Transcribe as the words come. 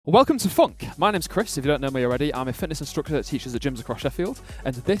Welcome to Funk. My name's Chris, if you don't know me already. I'm a fitness instructor that teaches at gyms across Sheffield,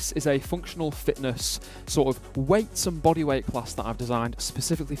 and this is a functional fitness sort of weights and body weight class that I've designed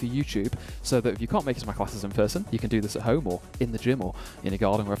specifically for YouTube, so that if you can't make it to my classes in person, you can do this at home or in the gym or in a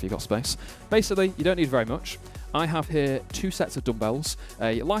garden, wherever you've got space. Basically, you don't need very much. I have here two sets of dumbbells,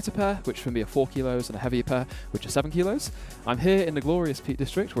 a lighter pair, which for me are 4 kilos, and a heavier pair, which are 7 kilos. I'm here in the glorious Peak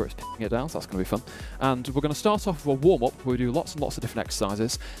District, where it's picking it down, so that's going to be fun. And we're going to start off with a warm-up, where we do lots and lots of different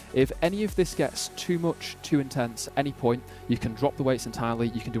exercises. If any of this gets too much, too intense, at any point, you can drop the weights entirely.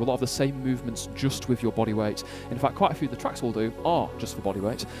 You can do a lot of the same movements just with your body weight. In fact, quite a few of the tracks we'll do are just for body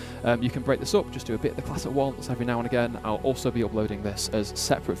weight. You can break this up, just do a bit of the class at once every now and again. I'll also be uploading this as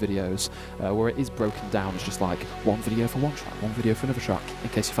separate videos, where it is broken down as just like one video for one track, one video for another track, in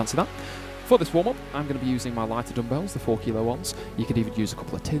case you fancy that. For this warm-up, I'm going to be using my lighter dumbbells, the 4 kilo ones. You could even use a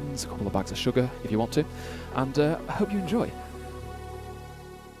couple of tins, a couple of bags of sugar if you want to. And I hope you enjoy.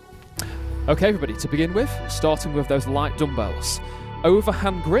 Okay everybody, to begin with, starting with those light dumbbells.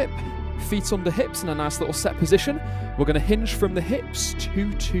 Overhand grip, feet under hips in a nice little set position. We're going to hinge from the hips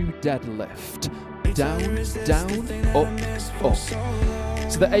to deadlift. Down, down, up, up.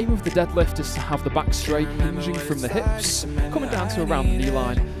 So the aim of the deadlift is to have the back straight, hinging from the hips, coming down to around the knee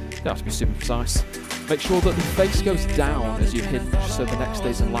line. You don't have to be super precise. Make sure that the face goes down as you hinge, so the neck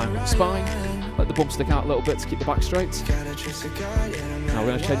stays in line with the spine. Let the bum stick out a little bit to keep the back straight. Now we're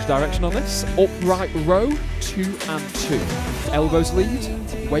going to change direction on this. Upright row, 2 and 2. Elbows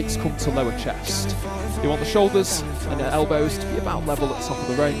lead, weights come to lower chest. You want the shoulders and the elbows to be about level at the top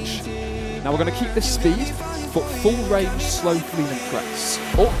of the range. Now we're going to keep this speed, but full range, slow clean and press.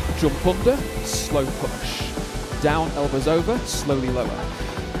 Up, jump under, slow push. Down, elbows over, slowly lower.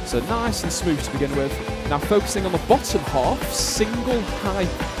 So nice and smooth to begin with. Now focusing on the bottom half, single high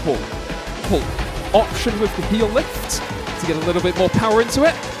pull. Pull. Option with the heel lift to get a little bit more power into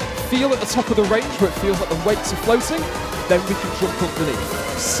it. Feel at the top of the range where it feels like the weights are floating. Then we can jump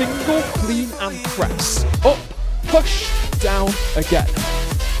underneath. Single, clean and press. Up, push, down again.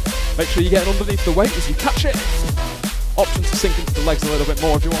 Make sure you get underneath the weight as you catch it. Option to sink into the legs a little bit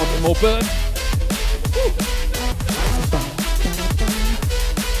more if you want a bit more burn.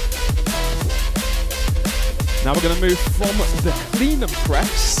 Now we're going to move from the clean and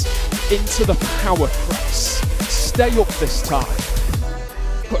press into the power press. Stay up this time.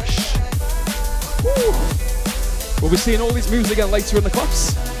 Push. Woo. We'll be seeing all these moves again later in the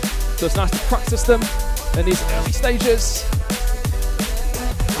class, so it's nice to practice them in these early stages.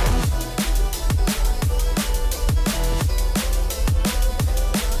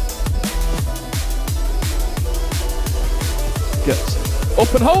 Good.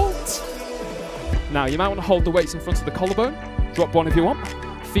 Up and hold. Now you might want to hold the weights in front of the collarbone. Drop one if you want.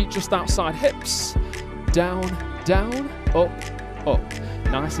 Feet just outside hips. Down, down, up, up.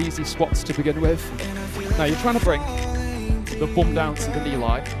 Nice easy squats to begin with. Now you're trying to bring the bum down to the knee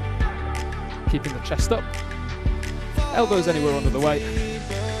line. Keeping the chest up. Elbows anywhere under the weight.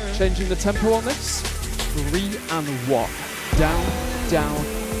 Changing the tempo on this. 3 and 1. Down, down,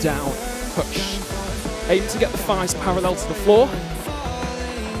 down, push. Aim to get the thighs parallel to the floor.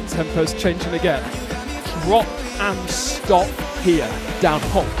 Tempo's changing again. Drop and stop here. Down,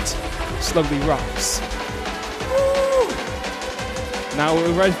 hold. Slowly rise. Woo. Now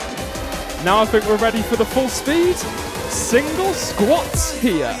we're ready. Now I think we're ready for the full speed. Single squats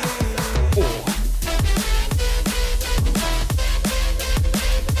here. 4.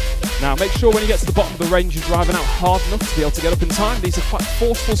 Now make sure when you get to the bottom of the range you're driving out hard enough to be able to get up in time. These are quite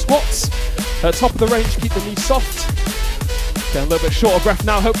forceful squats. At the top of the range, keep the knees soft. Get a little bit shorter breath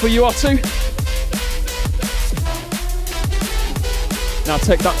now, hopefully you are too. Now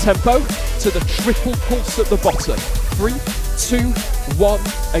take that tempo to the triple pulse at the bottom. 3, 2, 1,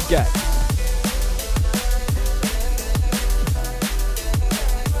 again.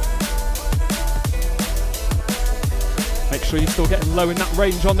 Make sure you're still getting low in that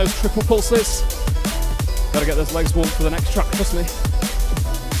range on those triple pulses. Gotta get those legs warm for the next track, trust me.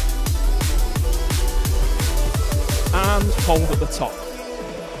 And hold at the top.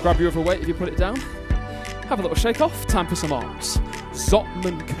 Grab your other weight if you put it down. Have a little shake off, time for some arms.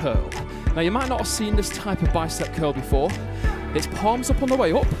 Zottman curl. Now you might not have seen this type of bicep curl before. It's palms up on the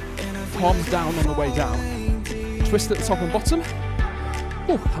way up, palms down on the way down. Twist at the top and bottom.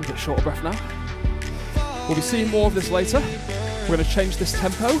 Oh, I'm a bit short of breath now. We'll be seeing more of this later. We're going to change this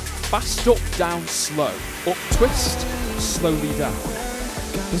tempo. Fast up, down, slow. Up, twist, slowly down.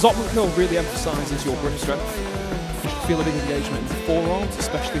 The Zottman curl really emphasises your grip strength. You should feel a big engagement in the forearms,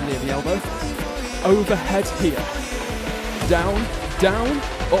 especially near the elbow. Overhead here. Down, down,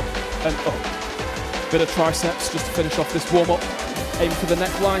 up and up. Bit of triceps just to finish off this warm-up. Aim for the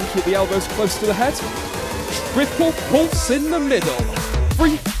neckline, keep the elbows close to the head. Triple pulse in the middle.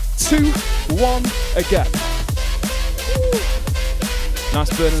 3, 2, 1, again.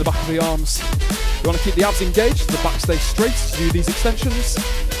 Nice burn in the back of the arms. You want to keep the abs engaged, the back stays straight to do these extensions.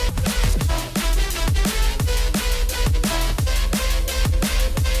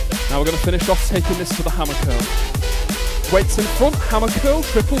 Now we're going to finish off taking this to the hammer curl. Weights in front, hammer curl,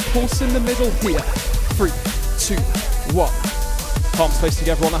 triple pulse in the middle here. 3, 2, 1. Palms face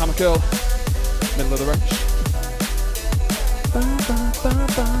together on the hammer curl. Middle of the range. Ba, ba, ba,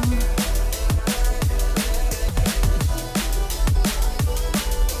 ba.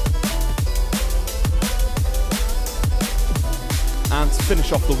 And to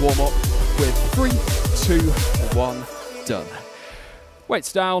finish off the warm-up with 3, 2, 1, done.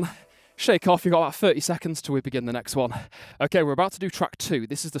 Weights down, shake off, you've got about 30 seconds till we begin the next one. Okay, we're about to do track 2.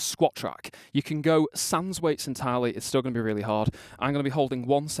 This is the squat track. You can go sans weights entirely, it's still going to be really hard. I'm going to be holding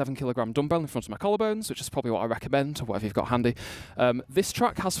one 7kg dumbbell in front of my collarbones, which is probably what I recommend, or whatever you've got handy. This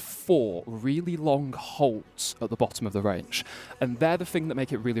track has 4 really long holds at the bottom of the range, and they're the thing that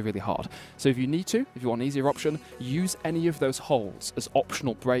make it really, really hard. So if you need to, if you want an easier option, use any of those holds as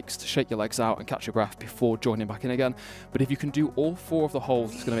optional breaks to shake your legs out and catch your breath before joining back in again. But if you can do all 4 of the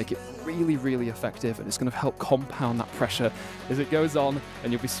holds, it's going to make it really, really effective, and it's going to help compound that pressure as it goes on,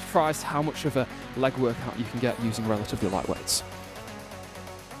 and you'll be surprised how much of a leg workout you can get using relatively light weights.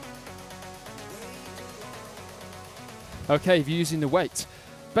 Okay, if you're using the weight,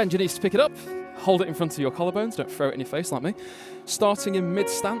 bend your knees to pick it up, hold it in front of your collarbones, don't throw it in your face like me. Starting in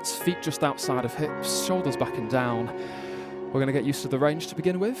mid-stance, feet just outside of hips, shoulders back and down. We're going to get used to the range to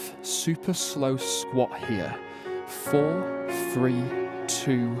begin with. Super slow squat here. 4, 3,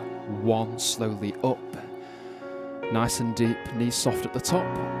 2, 1, slowly up. Nice and deep, knees soft at the top,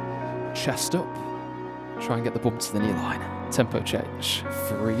 chest up. Try and get the bump to the knee line. Tempo change.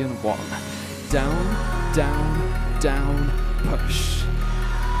 3 and 1. Down, down, down, push.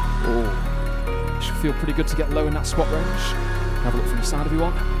 Oh, should feel pretty good to get low in that squat range. Have a look from the side if you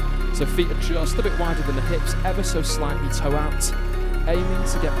want. So feet are just a bit wider than the hips, ever so slightly toe out. Aiming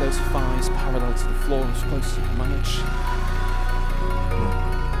to get those thighs parallel to the floor as close as you can manage.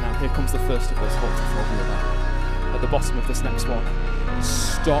 Now here comes the first of those holds I'm talking about. At the bottom of this next one,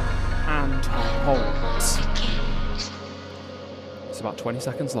 stop and hold. It's about 20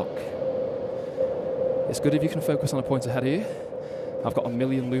 seconds long. It's good if you can focus on a point ahead of you. I've got a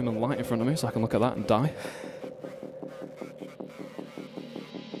 1,000,000 lumen light in front of me, so I can look at that and die.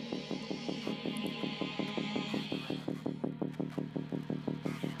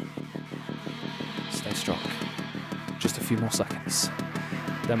 Stay strong. Just a few more seconds.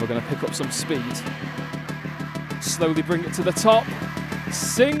 Then we're going to pick up some speed. Slowly bring it to the top.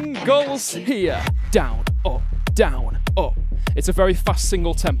 Singles here. Down, up, down, up. It's a very fast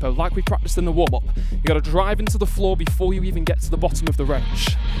single tempo, like we practiced in the warm-up. You've got to drive into the floor before you even get to the bottom of the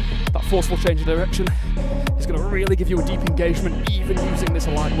range. That forceful change of direction is going to really give you a deep engagement, even using this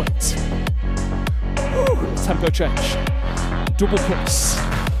light weight. Tempo change. Double pulse.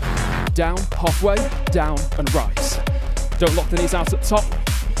 Down, halfway, down, and rise. Don't lock the knees out at the top.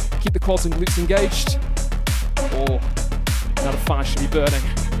 Keep the quads and glutes engaged. Oh, now the thighs should be burning.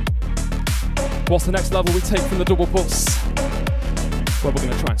 What's the next level we take from the double pulse? Well, we're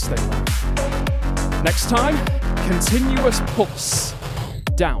going to try and stay low. Next time, continuous pulse.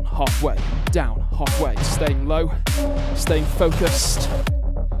 Down, halfway, staying low, staying focused.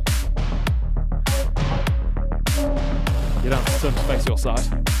 You don't have to turn to face your side.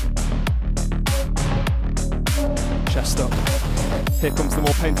 Chest up. Here comes the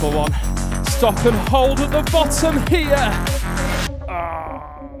more painful one. Stop and hold at the bottom here.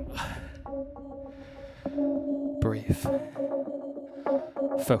 Breathe.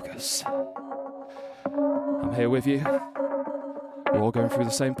 Focus. I'm here with you. We're all going through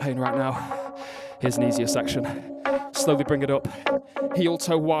the same pain right now. Here's an easier section. Slowly bring it up. Heel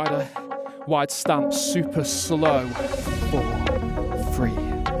toe wider. Wide stance, super slow. 4, 3,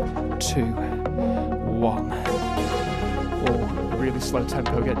 2, 1. Oh, really slow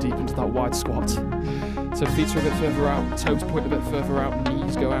tempo. Get deep into that wide squat. So feet are a bit further out, toes point a bit further out,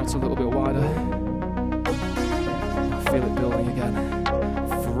 knees go out a little bit wider. Feel it building again.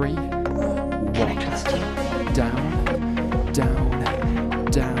 3, 1. Down, down,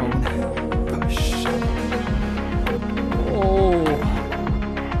 down, push. Oh.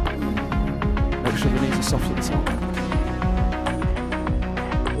 Make sure the knees are soft at the top.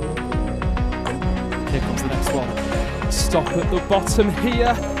 Here comes the next one. Stop at the bottom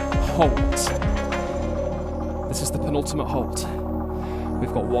here. Hold. This is the penultimate hold.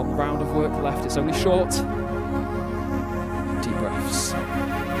 We've got 1 round of work left. It's only short. Deep breaths.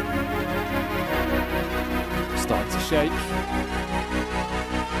 shake.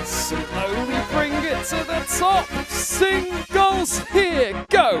 Slowly bring it to the top. Singles here.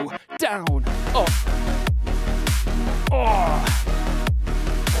 Go. Down. Up. Oh.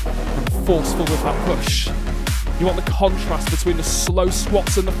 And forceful with that push. You want the contrast between the slow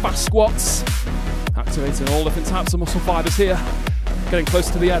squats and the fast squats. Activating all different types of muscle fibers here. Getting close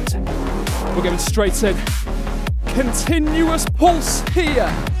to the end. We're going straight in. Continuous pulse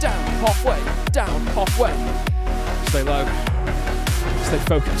here. Down, halfway, down, halfway. Stay low. Stay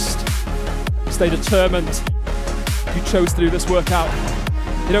focused. Stay determined. You chose to do this workout.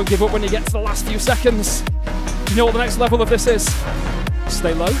 You don't give up when you get to the last few seconds. Do you know what the next level of this is?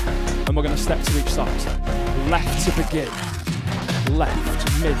 Stay low, and we're going to step to each side. Left to begin.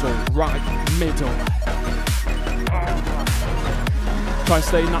 Left, middle, right, middle. Try and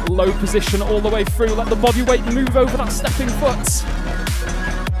stay in that low position all the way through. Let the body weight move over that stepping foot.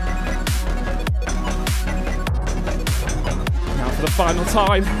 Now for the final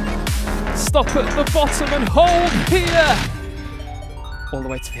time. Stop at the bottom and hold here. All the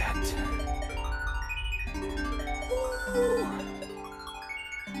way to the end.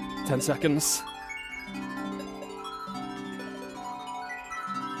 10 seconds.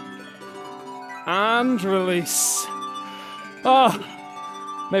 And release.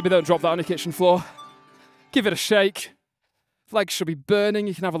 Maybe don't drop that on your kitchen floor. Give it a shake. Legs should be burning.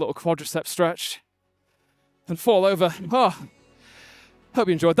 You can have a little quadricep stretch. And fall over. Hope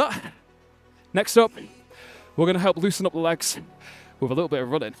you enjoyed that. Next up, we're going to help loosen up the legs with a little bit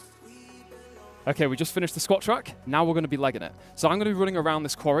of running. Okay, we just finished the squat track. Now we're going to be legging it. So I'm going to be running around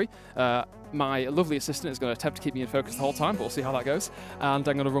this quarry. My lovely assistant is going to attempt to keep me in focus the whole time, but we'll see how that goes. And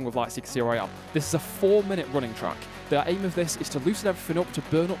I'm going to run with lights so you can see where I am. This is a 4-minute running track. The aim of this is to loosen everything up, to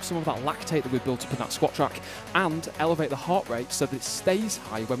burn up some of that lactate that we've built up in that squat track, and elevate the heart rate so that it stays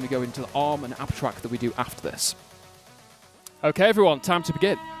high when we go into the arm and ab track that we do after this. Okay, everyone, time to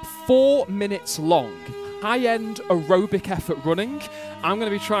begin. 4 minutes long. High-end aerobic effort running. I'm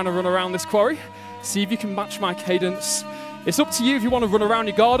going to be trying to run around this quarry, see if you can match my cadence. It's up to you if you want to run around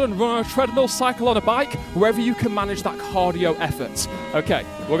your garden, run on a treadmill, cycle on a bike, wherever you can manage that cardio effort. Okay,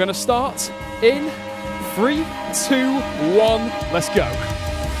 we're going to start in 3, 2, 1, let's go.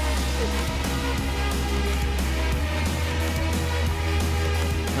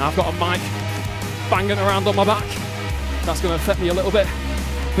 Now I've got a mic banging around on my back. That's going to affect me a little bit.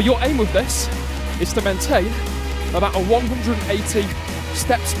 But your aim with this is to maintain about a 180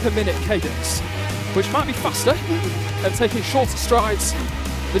 steps per minute cadence, which might be faster and taking shorter strides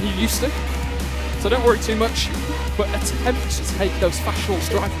than you used to. So don't worry too much, but attempt to take those fast short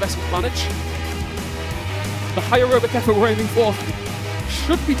strides best you can manage. The high aerobic effort we're aiming for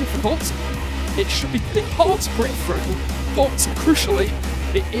should be difficult. It should be pretty hard to breathe through, but crucially,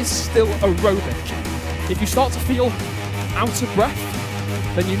 it is still aerobic. If you start to feel out of breath,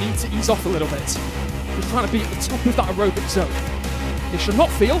 then you need to ease off a little bit. You're trying to be at the top of that aerobic zone. It should not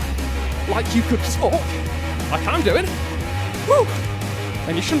feel like you could talk, like I'm doing. Woo!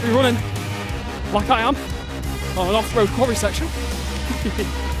 And you shouldn't be running like I am on an off-road quarry section.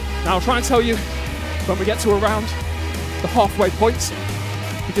 Now I'll try and tell you when we get to around the halfway point,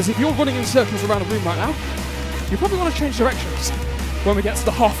 because if you're running in circles around a room right now, you probably want to change directions when we get to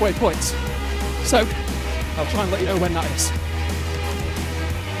the halfway point. So I'll try and let you know when that is.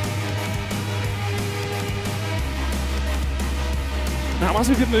 Now, as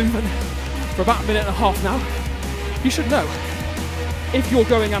we've been moving for about 1.5 minutes now, you should know if you're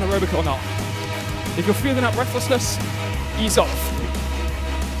going anaerobic or not. If you're feeling that breathlessness, ease off.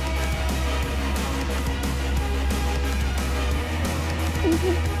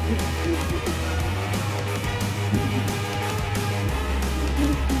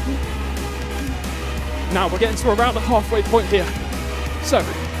 Now we're getting to around the halfway point here. So,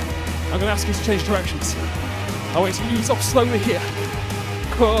 I'm going to ask you to change directions. I want you to ease off slowly here.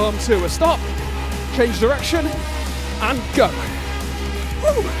 Come to a stop, change direction, and go.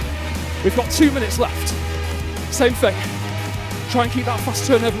 Woo. We've got 2 minutes left. Same thing. Try and keep that fast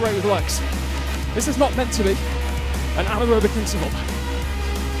turnover rate with legs. This is not meant to be an anaerobic interval.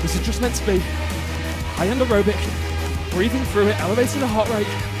 This is just meant to be high-end aerobic, breathing through it, elevating the heart rate,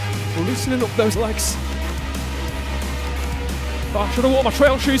 loosening up those legs. Oh, I should have worn my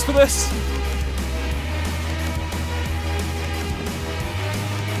trail shoes for this.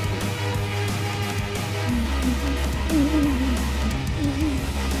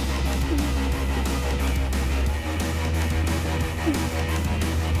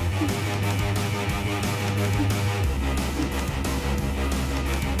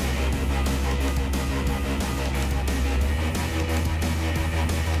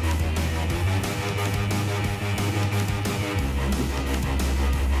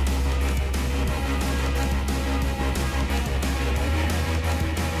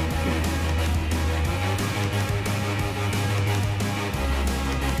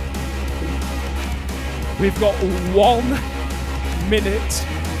 We've got 1 minute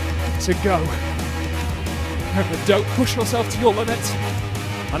to go. Remember, don't push yourself to your limit.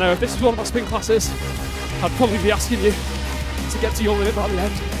 I know if this was one of my spin classes, I'd probably be asking you to get to your limit by the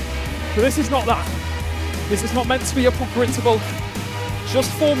end. But this is not that. This is not meant to be a proper interval. Just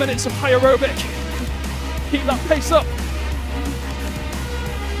 4 minutes of high aerobic. Keep that pace up.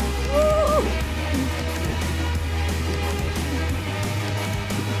 Woo!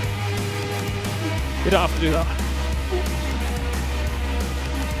 You don't have to do that.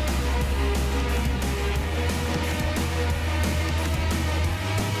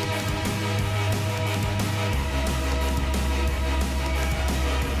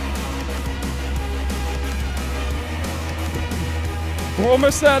 We're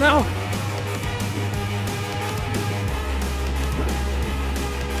almost there now.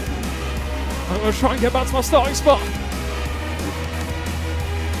 I'm going to try and get back to my starting spot.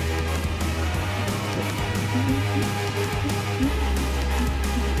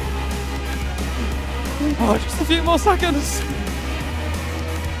 Oh, just a few more seconds.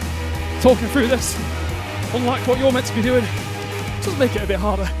 Talking through this, unlike what you're meant to be doing, just make it a bit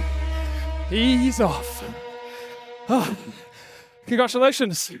harder. Ease off. Oh.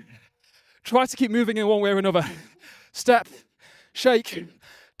 Congratulations. Try to keep moving in one way or another. Step, shake,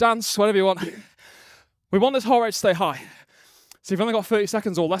 dance, whatever you want. We want this heart rate to stay high. So you've only got 30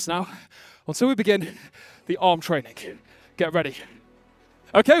 seconds or less now until we begin the arm training. Get ready.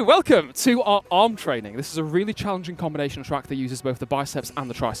 Okay, welcome to our arm training. This is a really challenging combination track that uses both the biceps and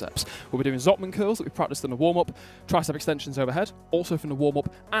the triceps. We'll be doing Zottman curls that we practiced in the warm-up, tricep extensions overhead, also from the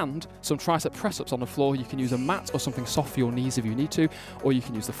warm-up, and some tricep press-ups on the floor. You can use a mat or something soft for your knees if you need to, or you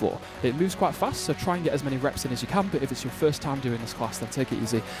can use the floor. It moves quite fast, so try and get as many reps in as you can, but if it's your first time doing this class, then take it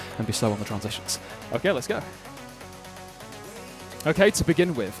easy and be slow on the transitions. Okay, let's go. Okay, to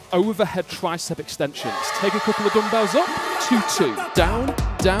begin with, overhead tricep extensions. Take a couple of dumbbells up, 2-2, down,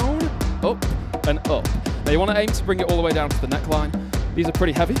 down, up, and up. Now you want to aim to bring it all the way down to the neckline. These are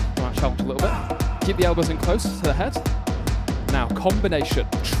pretty heavy, might challenge a little bit. Keep the elbows in close to the head. Now, combination,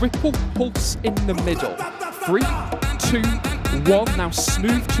 triple pulse in the middle. 3, 2, 1, now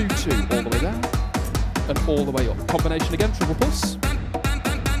smooth 2-2, all the way down, and all the way up. Combination again, triple pulse,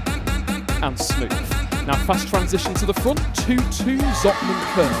 and smooth. Now fast transition to the front, 2-2, Zottman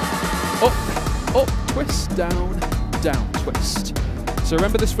curl. Up, up, twist, down, down, twist. So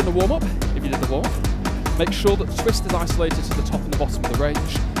remember this from the warm-up, if you did the warm-up. Make sure that the twist is isolated to the top and the bottom of the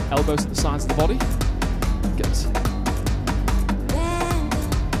range. Elbows at the sides of the body. Good.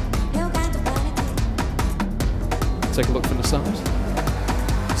 Take a look from the side.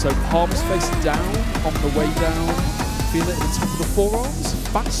 So palms face down on the way down. Feel it at the top of the forearms.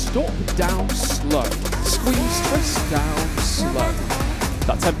 Fast up, down, slow. Squeeze, twist, down, slow.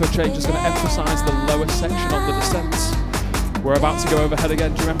 That tempo change is going to emphasize the lower section of the descent. We're about to go overhead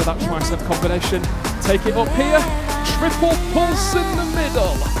again. Do you remember that tricep combination? Take it up here. Triple pulse in the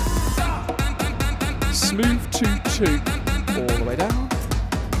middle. Smooth 2-2. All the way down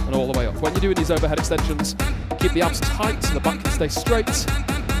and all the way up. When you're doing these overhead extensions, keep the abs tight so the back can stay straight.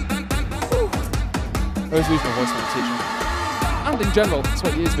 Woo. I always lose my voice when I'm teaching. And in general, that's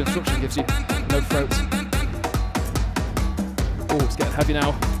what years of instruction gives you. No throat. Oh, it's getting heavy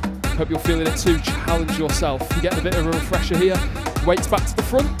now. Hope you're feeling it too. Challenge yourself. You get a bit of a refresher here. Weights back to the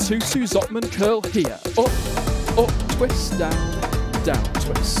front. 2-2 Zottman curl here. Up, up, twist, down, down,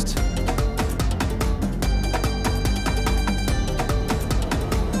 twist.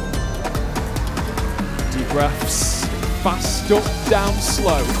 Deep breaths. Fast up, down,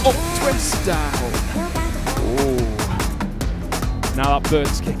 slow. Up, twist, down. Oh. Now that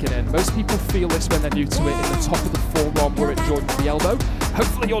burn's kicking in. Most people feel this when they're new to it in the top of the forearm where it joins the elbow.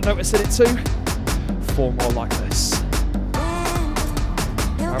 Hopefully you're noticing it too. 4 more like this.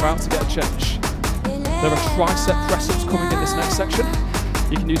 We're about to get a change. There are tricep press-ups coming in this next section.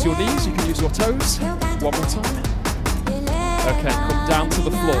 You can use your knees, you can use your toes. 1 more time. Okay, come down to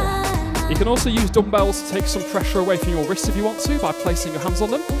the floor. You can also use dumbbells to take some pressure away from your wrists if you want to by placing your hands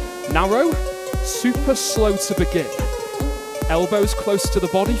on them. Narrow, super slow to begin. Elbows close to the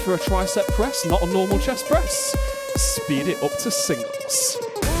body for a tricep press, not a normal chest press. Speed it up to singles.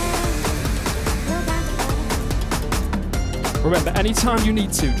 Remember, anytime you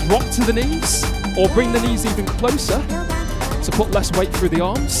need to, drop to the knees or bring the knees even closer to put less weight through the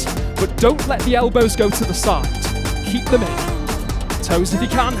arms, but don't let the elbows go to the side. Keep them in. Toes if you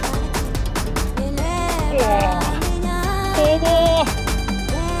can. Oh, 4 more.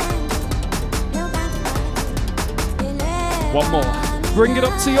 1 more. Bring it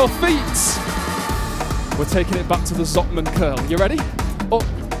up to your feet. We're taking it back to the Zottman curl. You ready? Up,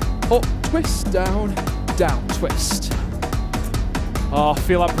 up, twist, down, down, twist. Oh, I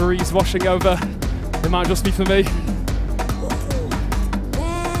feel that breeze washing over. It might just be for me.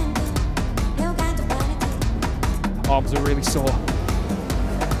 Arms are really sore.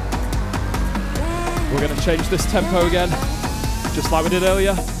 We're going to change this tempo again, just like we did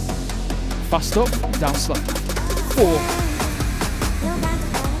earlier. Fast up, down slow. 4.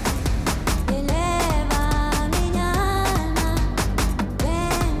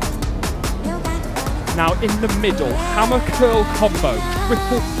 Now in the middle, hammer curl combo,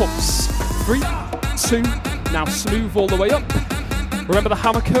 triple pulse. 3, 2, now smooth all the way up. Remember the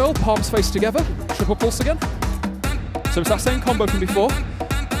hammer curl, palms face together, triple pulse again. So it's that same combo from before,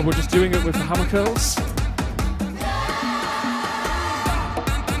 but we're just doing it with the hammer curls.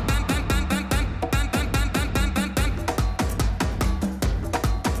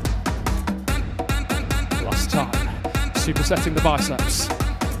 Last time, supersetting the biceps.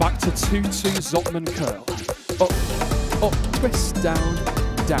 Back to 2-2 Zottman curl. Up, twist, down,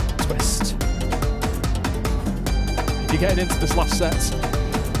 twist. If you're getting into this last set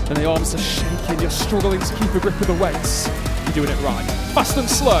and the arms are shaking, you're struggling to keep a grip of the weights, you're doing it right. Fast and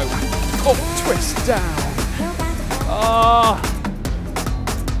slow. Up, twist, down.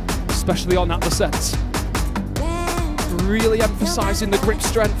 Especially on that descent. Really emphasising the grip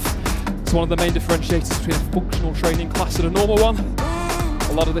strength. It's one of the main differentiators between a functional training class and a normal one.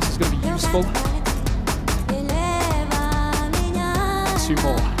 A lot of this is going to be useful. 2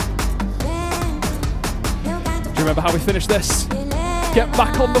 more. Do you remember how we finished this? Get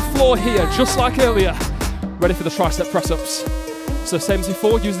back on the floor here, just like earlier. Ready for the tricep press-ups. So same as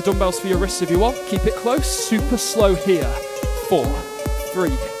before, use the dumbbells for your wrists if you want. Keep it close, super slow here. 4,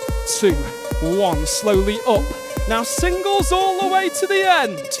 3, 2, 1, slowly up. Now singles all the way to the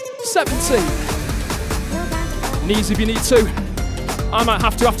end. 17. Knees if you need to. I might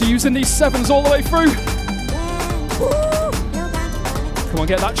have to after using these 7s all the way through. Come on,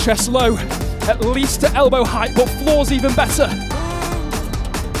 get that chest low. At least to elbow height, but floor's even better.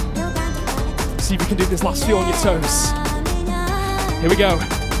 See if you can do this last few on your toes. Here we go.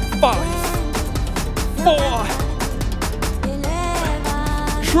 5, 4.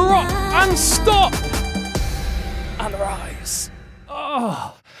 Drop and stop. And rise.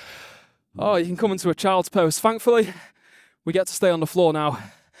 Oh, you can come into a child's pose. Thankfully, we get to stay on the floor now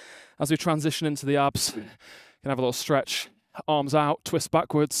as we transition into the abs. You can have a little stretch, arms out, twist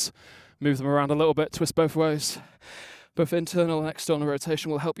backwards, move them around a little bit, twist both ways. Both internal and external rotation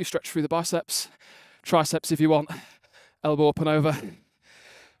will help you stretch through the biceps, triceps if you want, elbow up and over,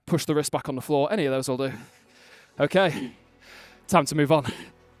 push the wrist back on the floor, any of those will do. Okay, time to move on.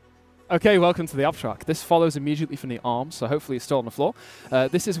 Okay, welcome to the ab track. This follows immediately from the arms, so hopefully it's still on the floor.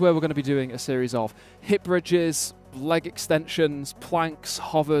 This is where we're going to be doing a series of hip bridges, leg extensions, planks,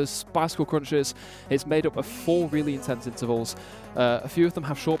 hovers, bicycle crunches. It's made up of 4 really intense intervals. A few of them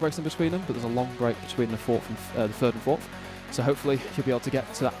have short breaks in between them, but there's a long break between the third and fourth. So hopefully you'll be able to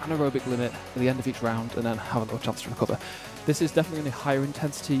get to that anaerobic limit at the end of each round and then have a little chance to recover. This is definitely on the higher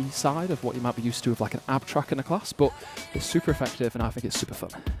intensity side of what you might be used to with like an ab track in a class, but it's super effective and I think it's super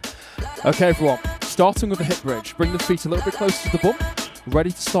fun. Okay everyone, starting with a hip bridge. Bring the feet a little bit closer to the bum. Ready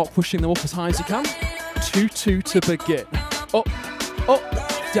to start pushing them up as high as you can. 2-2 to begin. Up,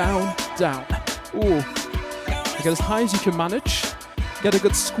 down, down. Ooh. Get as high as you can manage. Get a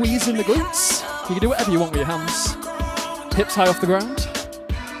good squeeze in the glutes. You can do whatever you want with your hands. Hips high off the ground.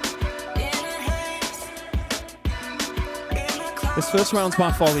 This first round's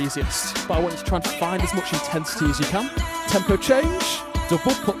by far the easiest, but I want you to try and find as much intensity as you can. Tempo change,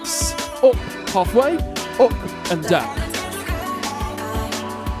 double pulse. Up, halfway, up and down.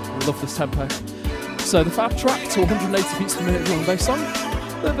 Love this tempo. So the ab track to 180 beats per minute drum and bass song.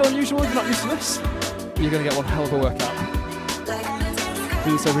 A little bit unusual if you're not used to this, but you're going to get one hell of a workout.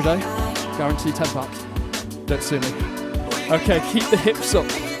 Do this every day, guaranteed 10 pack. Don't sue me. Okay, keep the hips up.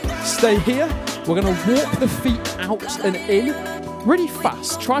 Stay here. We're going to walk the feet out and in really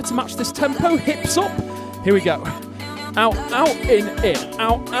fast. Try to match this tempo, hips up. Here we go. Out, in,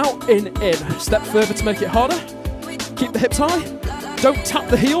 out, in. Step further to make it harder. Keep the hips high. Don't tap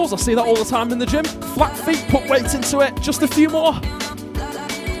the heels, I see that all the time in the gym. Flat feet, put weight into it, just a few more.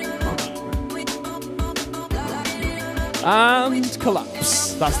 And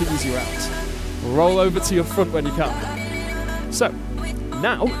collapse, that's the easy round. Roll over to your front when you can. So,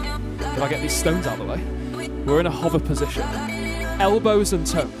 now, if I get these stones out of the way, we're in a hover position. Elbows and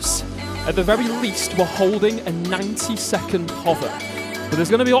toes. At the very least, we're holding a 90-second hover. But there's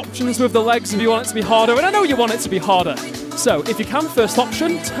going to be options with the legs if you want it to be harder, and I know you want it to be harder. So, if you can, first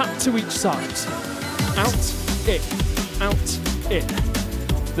option, tap to each side. Out, in,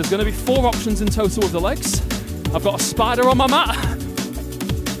 There's going to be 4 options in total with the legs. I've got a spider on my mat.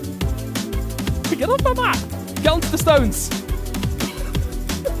 Get off my mat. Get onto the stones.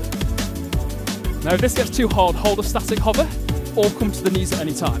 Now, if this gets too hard, hold a static hover or come to the knees at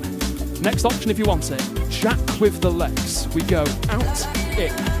any time. Next option if you want it, jack with the legs. We go out,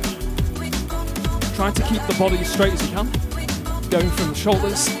 in. Try to keep the body as straight as you can. Going from the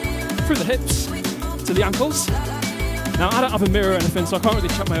shoulders, through the hips, to the ankles. Now, I don't have a mirror or anything, so I can't really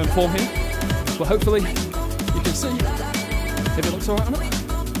check my own form here. But hopefully, you can see if it looks alright or not.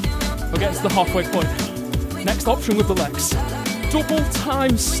 We'll get to the halfway point. Next option with the legs. Double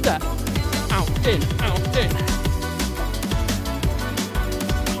time step. Out, in, out, in.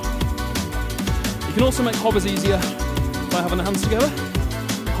 You can also make hovers easier by having the hands together.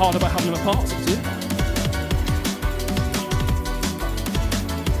 Harder by having them apart, it's up to you.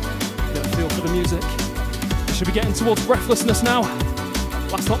 Get a feel for the music. You should be getting towards breathlessness now.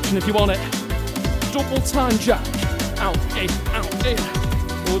 Last option if you want it. Double time jack. Out, in, out, in.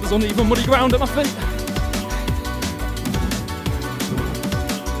 Oh, there's uneven muddy ground at my feet.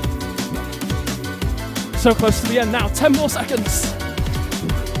 So close to the end now, 10 more seconds.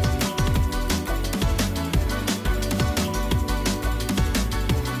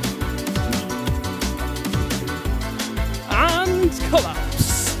 And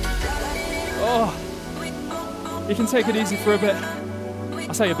collapse. Oh, you can take it easy for a bit.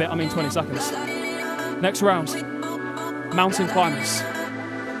 I say a bit, I mean 20 seconds. Next round, mountain climbers.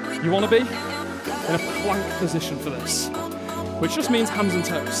 You want to be in a plank position for this, which just means hands and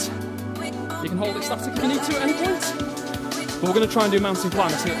toes. You can hold it static if you need to at any point, but we're going to try and do mountain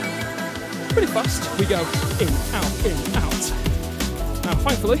climbers here. Pretty fast. We go in, out, Now,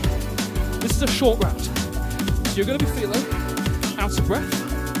 thankfully, this is a short round, so you're going to be feeling out of breath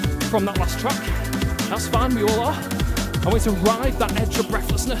from that last track. That's fine, we all are. I want you to ride that edge of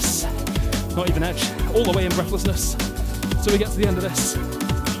breathlessness. Not even edge, all the way in breathlessness, till we get to the end of this.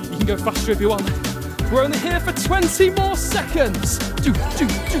 You can go faster if you want. We're only here for 20 more seconds. Do.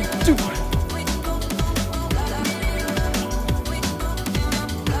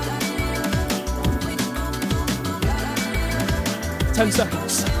 10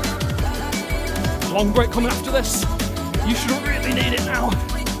 seconds. Long break coming after this. You should really need it now.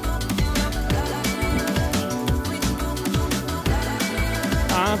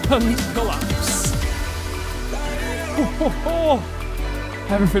 And collapse.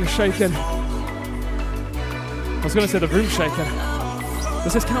 Everything's shaking. I was going to say the room's shaking.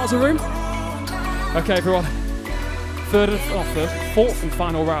 Does this count as a room? Okay, everyone. Fourth and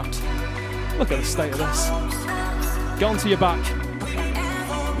final round. Look at the state of this. Get onto your back.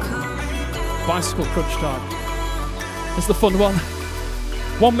 Bicycle crunch time. It's the fun one.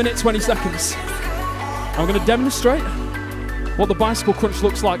 1 minute, 20 seconds. I'm going to demonstrate what the bicycle crunch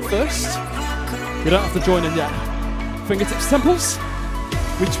looks like first. You don't have to join in yet. Fingertips, temples.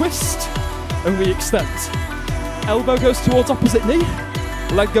 We twist and we extend. Elbow goes towards opposite knee.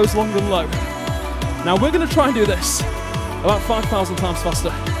 Leg goes long and low. Now we're going to try and do this about 5,000 times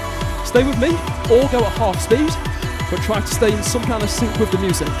faster. Stay with me or go at half speed, but try to stay in some kind of sync with the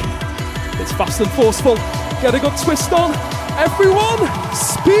music. It's fast and forceful. Get a good twist on. Everyone,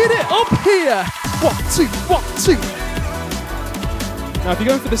 speed it up here. 1, 2, 1, 2. Now if you're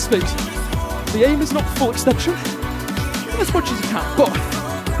going for this speed, the aim is not full extension, as much as you can, but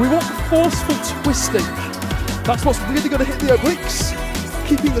we want forceful twisting. That's what's really going to hit the obliques.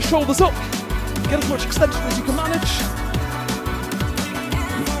 Keeping the shoulders up. Get as much extension as you can manage.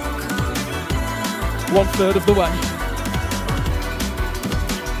 1/3 of the way.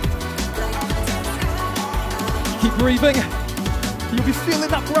 Keep breathing. You'll be feeling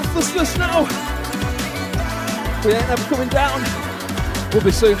that breathlessness now. We ain't ever coming down. We'll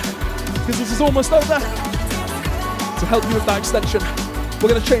be soon, because this is almost over. To help you with that extension, we're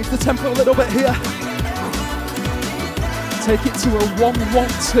going to change the tempo a little bit here. Take it to a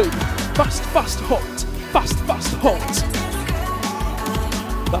 1-1-2. Fast, fast, hold. Fast, fast, hold.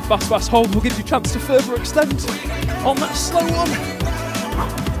 That fast, fast hold will give you a chance to further extend on that slow one.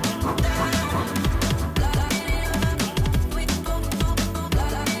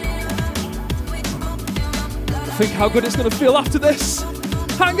 Think how good it's going to feel after this.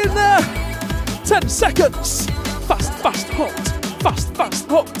 Hang in there. 10 seconds. Fast, fast, hold. Fast, fast,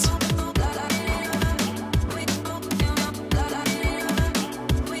 hold.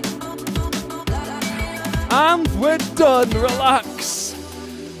 And we're done. Relax.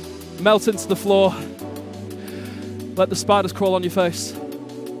 Melt into the floor. Let the spiders crawl on your face.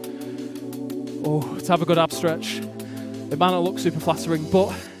 Oh, to have a good ab stretch. It might not look super flattering,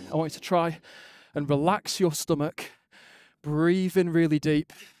 but I want you to try and relax your stomach Breathe in really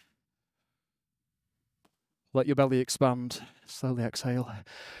deep. Let your belly expand. Slowly exhale.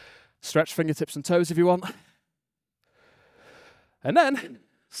 Stretch fingertips and toes if you want. And then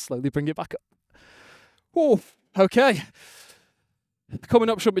slowly bring it back up. Oh, okay. Coming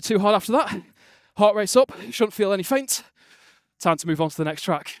up shouldn't be too hard after that. Heart rate's up. Shouldn't feel any faint. Time to move on to the next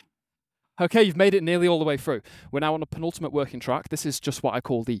track. Okay, you've made it nearly all the way through. We're now on a penultimate working track. This is just what I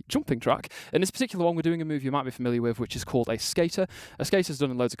call the jumping track. In this particular one, we're doing a move you might be familiar with, which is called a skater. A skater's done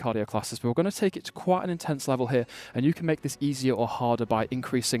in loads of cardio classes, but we're going to take it to quite an intense level here, and you can make this easier or harder by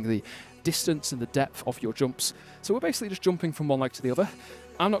increasing the distance and the depth of your jumps. So we're basically just jumping from one leg to the other.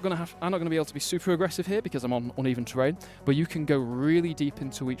 I'm not going to be able to be super aggressive here because I'm on uneven terrain, but you can go really deep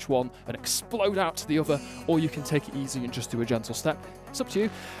into each one and explode out to the other, or you can take it easy and just do a gentle step. It's up to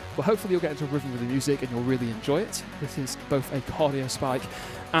you, but hopefully you'll get into a rhythm with the music and you'll really enjoy it. This is both a cardio spike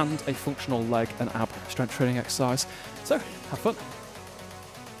and a functional leg and ab strength training exercise, so have fun.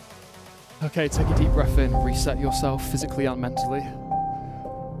 Okay, take a deep breath in, reset yourself physically and mentally.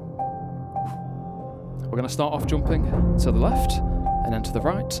 We're going to start off jumping to the left and then to the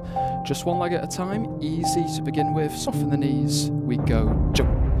right. Just one leg at a time, easy to begin with. Soften the knees. We go jump,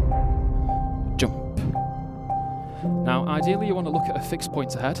 jump. Now, ideally you want to look at a fixed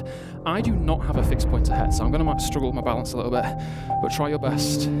point ahead. I do not have a fixed point ahead, so I'm going to struggle with my balance a little bit, but try your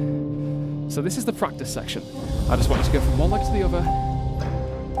best. So this is the practice section. I just want you to go from one leg to the other.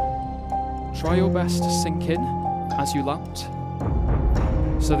 Try your best to sink in as you land,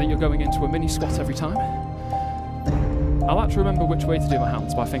 so that you're going into a mini squat every time. I like to remember which way to do my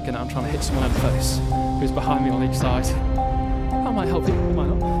hands by thinking that I'm trying to hit someone in the face who's behind me on each side. That might help you, it might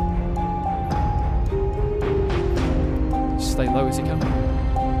not. Stay low as you can.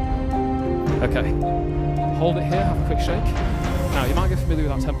 Okay, hold it here, have a quick shake. Now you might get familiar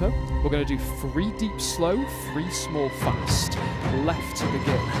with our tempo. We're going to do 3 deep slow, 3 small fast. Left to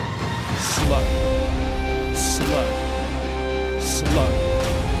begin. Slow, slow, slow.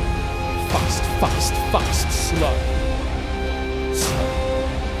 Fast, fast, fast, slow. Slow,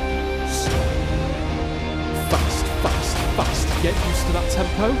 slow. Fast, fast, fast. Get used to that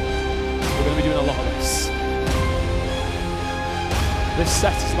tempo. We're going to be doing a lot of this. This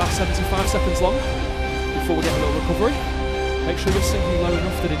set is about 75 seconds long before we get a little recovery. Make sure you're sinking low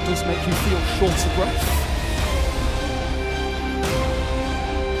enough that it does make you feel short of breath.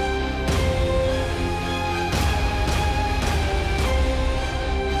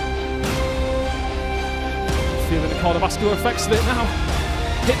 Feeling the cardiovascular effects of it now.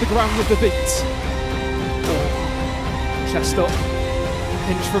 Hit the ground with the beat. Chest up,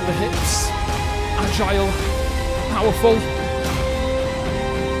 hinge from the hips, agile, powerful.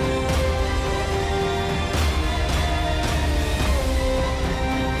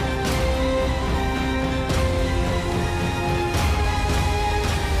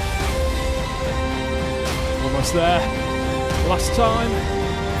 Almost there. Last time.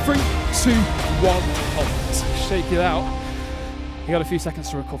 3, 2, 1, hold. Shake it out. You got a few seconds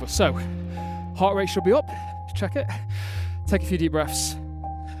to recover. So, heart rate should be up. Check it. Take a few deep breaths.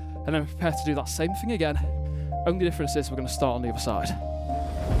 And then prepare to do that same thing again. Only difference is we're going to start on the other side.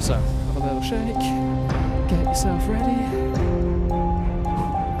 So, have a little shake. Get yourself ready.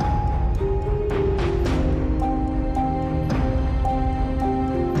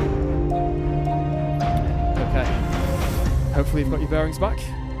 Hopefully you've got your bearings back.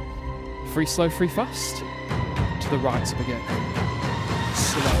 3 slow, 3 fast. To the right to begin.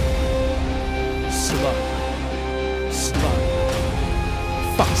 Slow. Slow. Slow.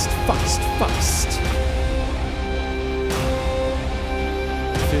 Fast, fast, fast.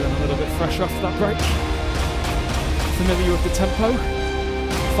 Feeling a little bit fresher after that break. Familiar with the tempo.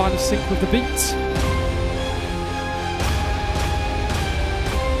 Find a sync with the beat.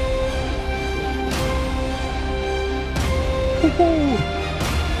 Woohoo!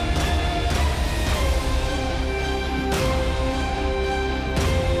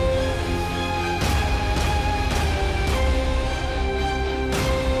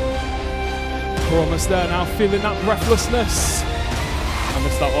 We're almost there now, feeling that breathlessness. I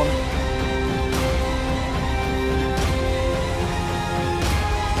missed that one.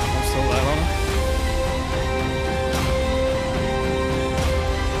 I'm still there, aren't I?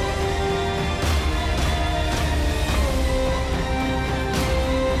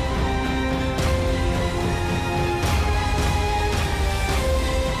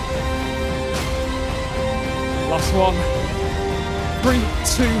 Last one. 3,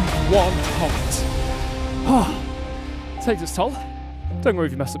 2, 1, halt. Takes its toll. Don't worry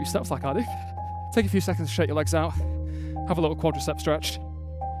if you mess up your steps like I do. Take a few seconds to shake your legs out. Have a little quadricep stretch.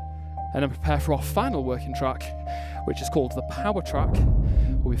 And then prepare for our final working track, which is called the power track.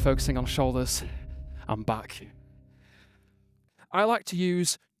 We'll be focusing on shoulders and back. I like to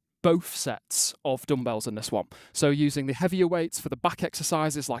use both sets of dumbbells in this one. So using the heavier weights for the back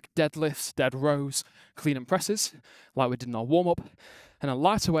exercises like deadlifts, dead rows, clean and presses, like we did in our warm-up, and then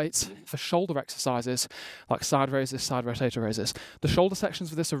lighter weights for shoulder exercises like side raises, side rotator raises. The shoulder sections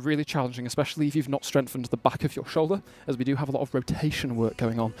for this are really challenging, especially if you've not strengthened the back of your shoulder, as we do have a lot of rotation work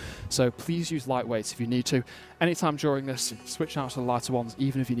going on. So please use light weights if you need to. Anytime during this, switch out to the lighter ones,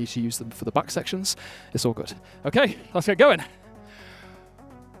 even if you need to use them for the back sections. It's all good. Okay, let's get going.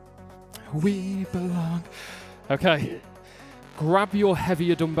 We belong. Okay, grab your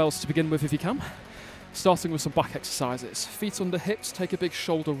heavier dumbbells to begin with if you can. Starting with some back exercises. Feet under hips, take a big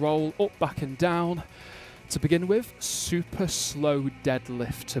shoulder roll, up, back and down. To begin with, super slow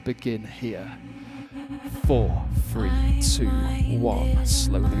deadlift to begin here. 4, 3, 2, 1,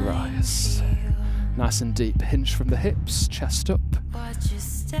 slowly rise. Nice and deep, hinge from the hips, chest up.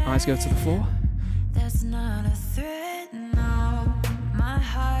 Eyes go to the floor.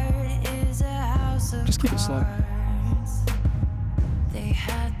 Just keep it slow.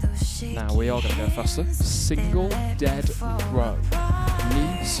 Now we are going to go faster. Single dead row.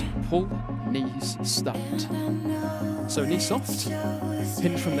 Knees, pull, knees, stand. So knees soft,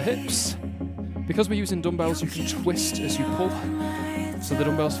 hinge from the hips. Because we're using dumbbells, you can twist as you pull. So the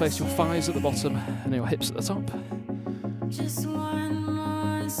dumbbells face your thighs at the bottom and your hips at the top.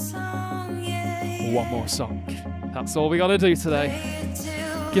 One more song. That's all we got to do today.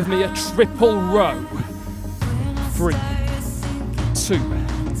 Give me a triple row. 3, 2,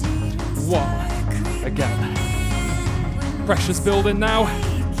 1. Again. Pressure's building now.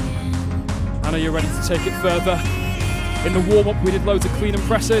 I know you're ready to take it further. In the warm-up, we did loads of clean and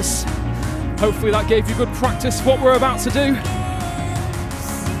presses. Hopefully that gave you good practice for what we're about to do.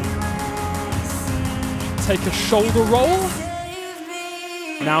 Take a shoulder roll.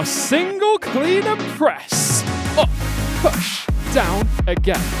 Now single clean and press. Up, push, down,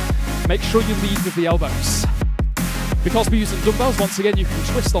 again. Make sure you lead with the elbows. Because we're using dumbbells, once again, you can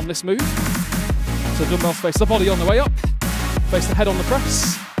twist on this move. So dumbbells face the body on the way up, face the head on the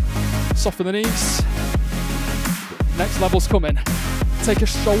press, soften the knees. Next level's coming. Take a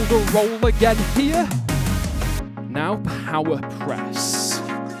shoulder roll again here. Now power press.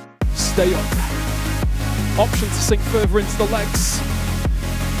 Stay up. Option to sink further into the legs.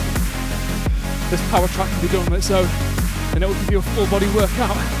 This power track can be done on its own, and it will give you a full body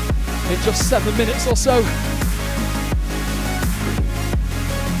workout in just 7 minutes or so.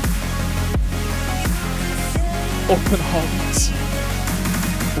 Up and hold.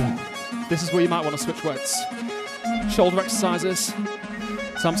 Ooh. This is where you might want to switch weights. Shoulder exercises.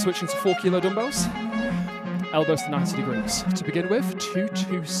 So I'm switching to 4 kilo dumbbells. Elbows to 90 degrees. To begin with,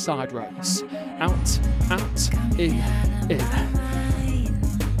 2-2 side rows. Out, in.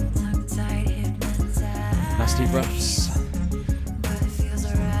 Nice deep breaths.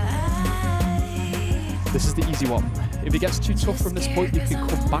 This is the easy one. If it gets too tough from this point, you can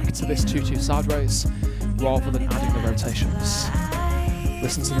come back to this 2-2 side raise rather than adding the rotations.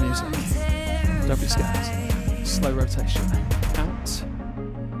 Listen to the music. Don't be scared. Slow rotation. Out,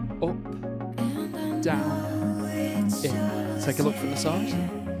 up, down, in. Take a look from the side.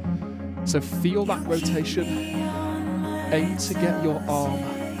 So feel that rotation. Aim to get your arm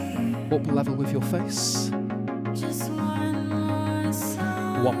up level with your face.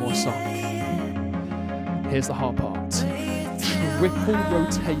 One more song. Here's the hard part. Triple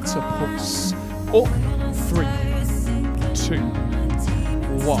rotator pulse. Up, 3, 2,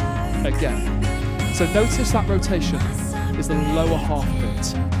 1. Again. So notice that rotation is the lower half of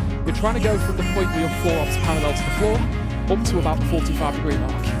it. You're trying to go from the point where your forearm's parallel to the floor up to about the 45-degree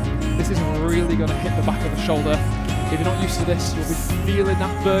mark. This is really going to hit the back of the shoulder. If you're not used to this, you'll be feeling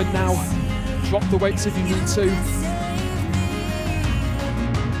that burn now. Drop the weights if you need to.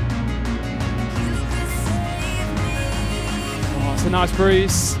 Oh, it's a nice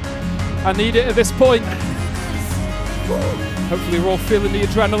breeze. I need it at this point. Hopefully we're all feeling the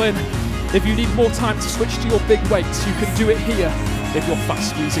adrenaline. If you need more time to switch to your big weights, you can do it here if you're fast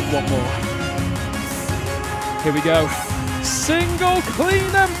squeezing one more. Here we go. Single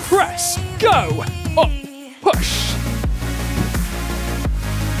clean and press. Go. Up. Push.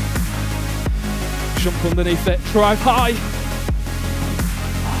 Jump underneath it. Drive high.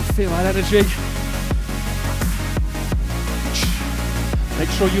 Oh, feel that energy. Make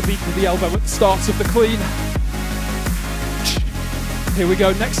sure you lead with the elbow at the start of the clean. Here we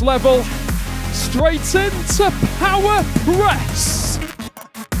go, next level. Straight into power press.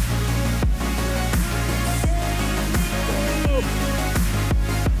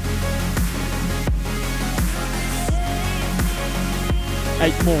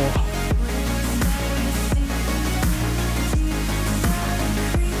 8 more.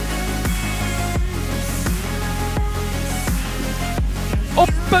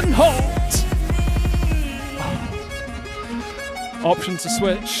 Up and hold. Option to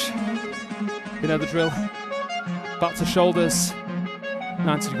switch. You know the drill. Back to shoulders.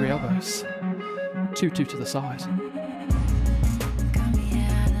 90-degree elbows. 2-2 to the side.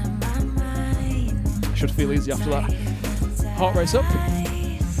 Should feel easy after that. Heart rate's up.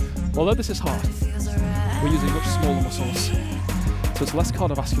 Although this is hard, we're using much smaller muscles, so it's less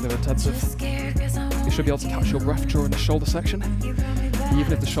cardiovascular intensive. You should be able to catch your breath during the shoulder section,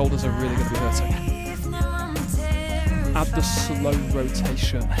 even if the shoulders are really going to be hurting. Add the slow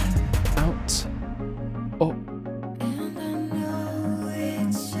rotation. Out, up.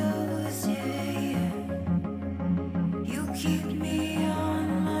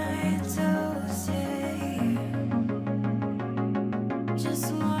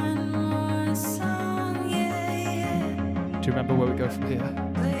 Do you remember where we go from here?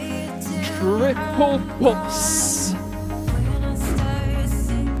 Triple pulse.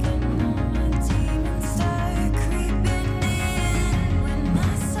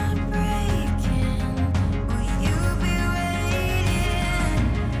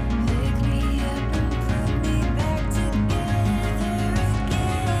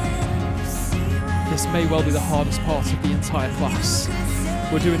 This may well be the hardest part of the entire class.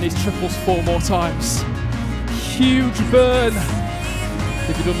 We're doing these triples 4 more times. Huge burn.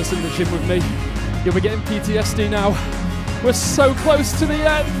 If you've done this in the gym with me, you'll be getting PTSD now. We're so close to the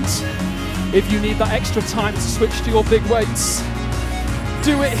end. If you need that extra time to switch to your big weights,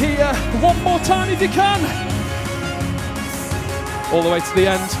 do it here. 1 more time if you can. All the way to the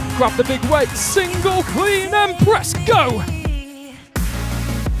end. Grab the big weight. Single, clean and press. Go.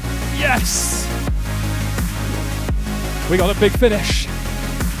 Yes. We got a big finish.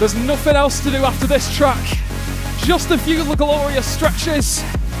 There's nothing else to do after this track. Just a few glorious stretches.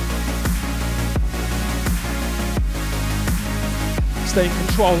 Stay in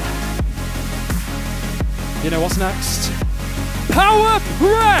control. You know what's next? Power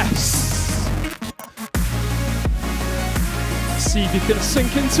press! See if you can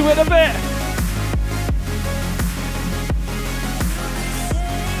sink into it a bit.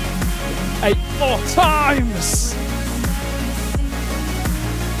 Eight more times.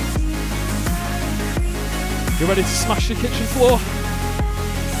 You ready to smash your kitchen floor?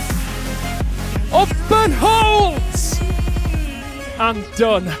 Up and hold! And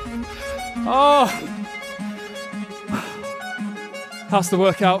done. Oh, that's the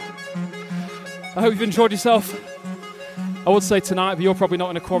workout. I hope you've enjoyed yourself. I would say tonight, but you're probably not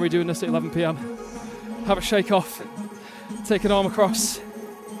in a quarry doing this at 11 p.m. Have a shake off, take an arm across,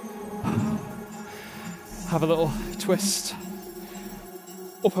 have a little twist,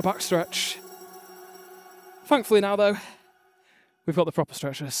 upper back stretch. Thankfully now though, we've got the proper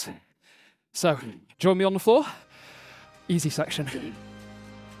stretchers. So, join me on the floor. Easy section.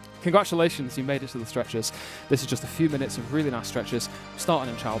 Congratulations, you made it to the stretchers. This is just a few minutes of really nice stretches,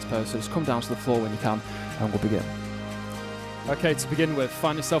 starting in child's pose, so just come down to the floor when you can, and we'll begin. Okay, to begin with,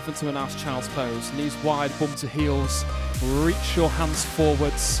 find yourself into a nice child's pose. Knees wide, bum to heels. Reach your hands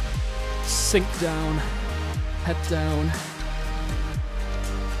forwards. Sink down, head down.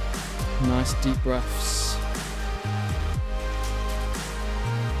 Nice deep breaths.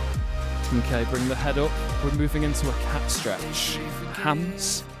 Okay, bring the head up. We're moving into a cat stretch.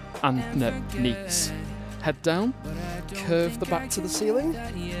 Hands and knees. Head down, curve the back to the ceiling.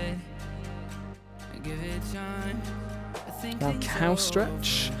 Now cow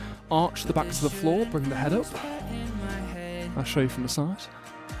stretch. Arch the back to the floor, bring the head up. I'll show you from the side.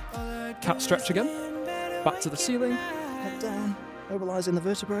 Cat stretch again. Back to the ceiling. Head down, mobilising the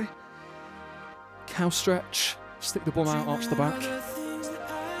vertebrae. Cow stretch. Stick the bum out, arch the back.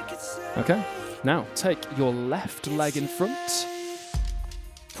 Okay, now take your left leg in front.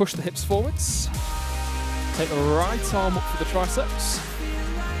 Push the hips forwards. Take the right arm up for the triceps.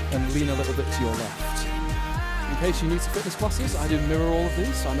 And lean a little bit to your left. In case you're new to fitness classes, I do mirror all of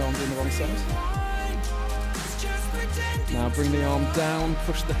these, so I know I'm doing the wrong side. Now bring the arm down,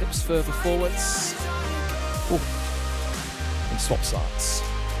 push the hips further forwards. Ooh. And swap sides.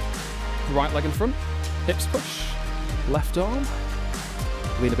 Right leg in front, hips push, left arm,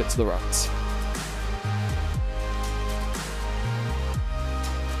 lean a bit to the right.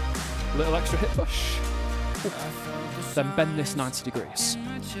 Little extra hip push. Ooh. Then bend this 90 degrees.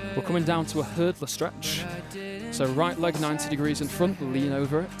 We're coming down to a hurdler stretch. So right leg 90 degrees in front, lean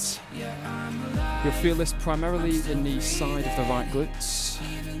over it. You'll feel this primarily in the side of the right glutes.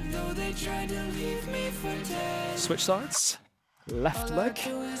 Switch sides. Left leg,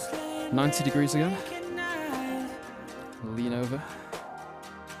 90 degrees again. Lean over.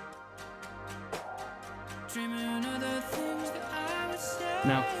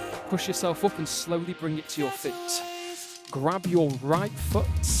 Now, push yourself up and slowly bring it to your feet. Grab your right foot.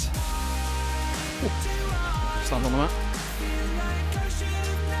 Stand on the mat.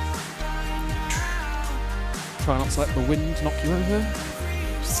 Try not to let the wind knock you over.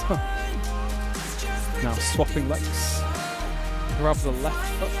 So, now swapping legs. Grab the left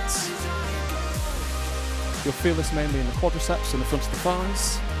foot. You'll feel this mainly in the quadriceps and the front of the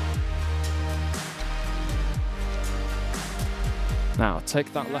thighs. Now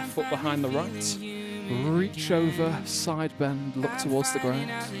take that left foot behind the right. Reach over, side bend, look towards the ground.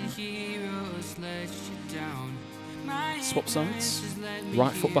 Swap sides.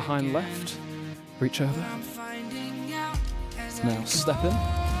 Right foot behind left. Reach over. Now step in.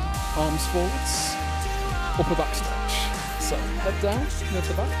 Arms forwards. Upper back stretch. So head down, move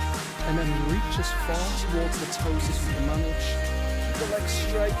the back, and then reach as far towards the toes as you can manage. Keep the legs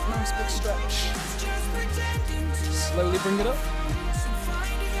straight, nice big stretch. Slowly bring it up.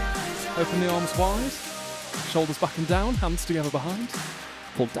 Open the arms wide. Shoulders back and down, hands together behind.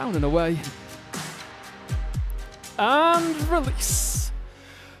 Pull down and away. And release.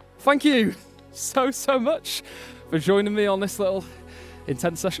 Thank you so much for joining me on this little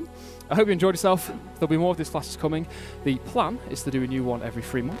intense session. I hope you enjoyed yourself. There'll be more of these classes coming. The plan is to do a new one every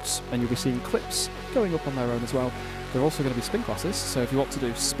 3 months, and you'll be seeing clips going up on their own as well. There are also going to be spin classes, so if you want to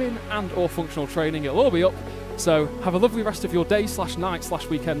do spin and or functional training, it'll all be up. So have a lovely rest of your day / night /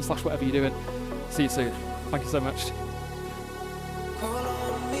 weekend / whatever you're doing. See you soon. Thank you so much.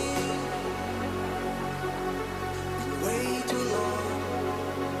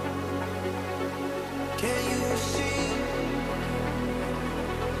 Can you see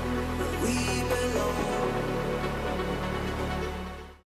we belong?